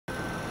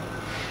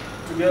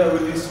together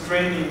with this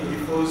training,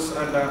 it falls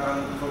under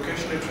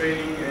vocational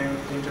training and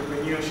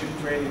entrepreneurship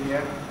training.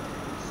 Yeah,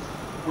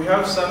 we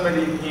have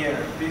somebody in here.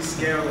 This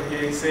guy over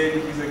here, he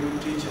said he's a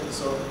good teacher.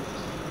 So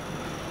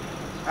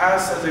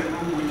us as a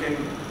group, we can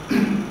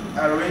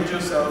arrange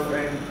ourselves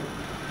and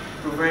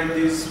provide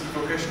this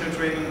vocational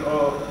training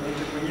or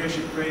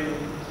entrepreneurship training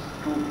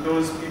to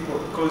those people,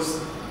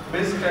 because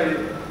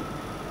basically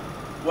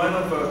one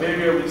of the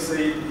areas we said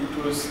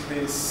it was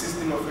the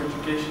system of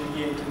education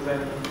here in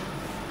Tanzania.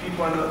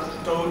 People are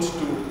not taught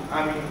to,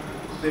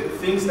 the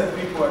things that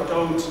people are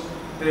taught,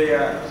 they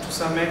are to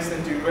some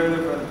extent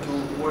irrelevant to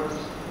what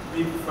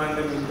people find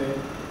them in the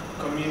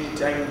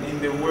community, in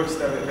the works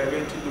that they're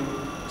going to do.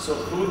 So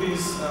through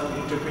this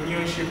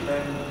entrepreneurship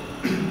and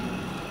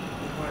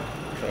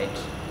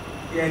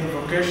and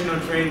vocational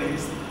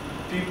trainings,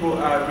 people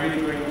are really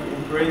going to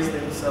embrace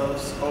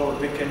themselves, or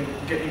they can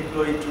get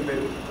employed to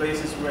the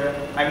places where,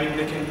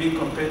 they can be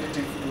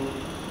competitive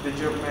to the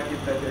job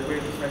market that they're going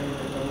to find in the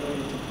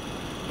community.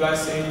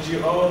 Plus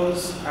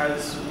NGOs,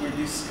 as we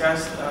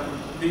discussed,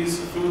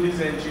 through these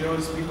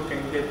NGOs, people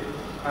can get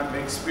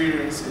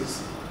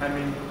experiences.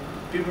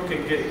 People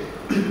can get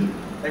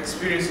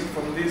experiences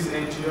from these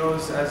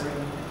NGOs, as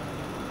in,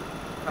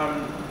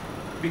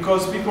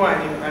 because people are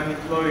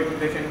unemployed,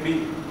 they can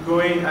be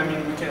going,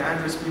 we can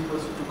address people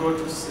to go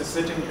to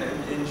certain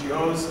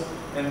NGOs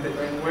and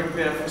work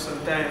there for some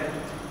time,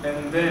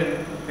 and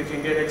then they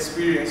can get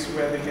experience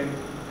where they can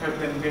help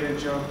them get a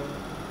job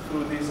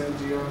through these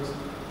NGOs.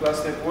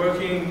 Plus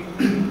networking,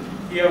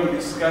 here we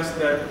discussed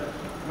that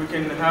we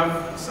can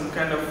have some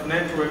kind of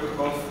network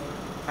of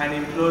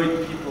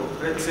unemployed people,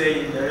 let's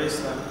say in Dar es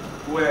Salaam,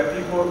 where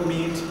people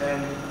meet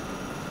and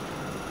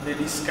they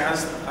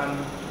discuss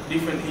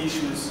different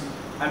issues.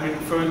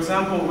 For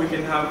example, we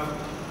can have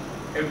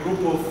a group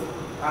of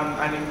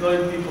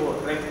unemployed people,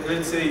 like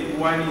let's say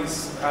one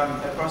is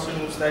a person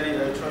who studied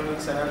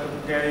electronics, another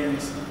guy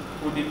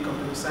who did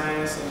computer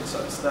science and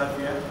such stuff,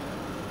 yeah.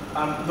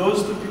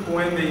 Those two people,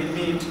 when they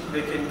meet,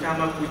 they can come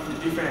up with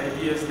different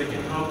ideas, they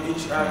can help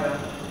each other,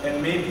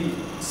 and maybe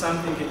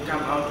something can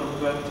come out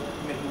of that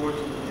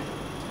networking.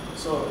 Yeah.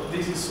 So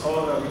this is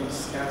all that we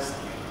discussed.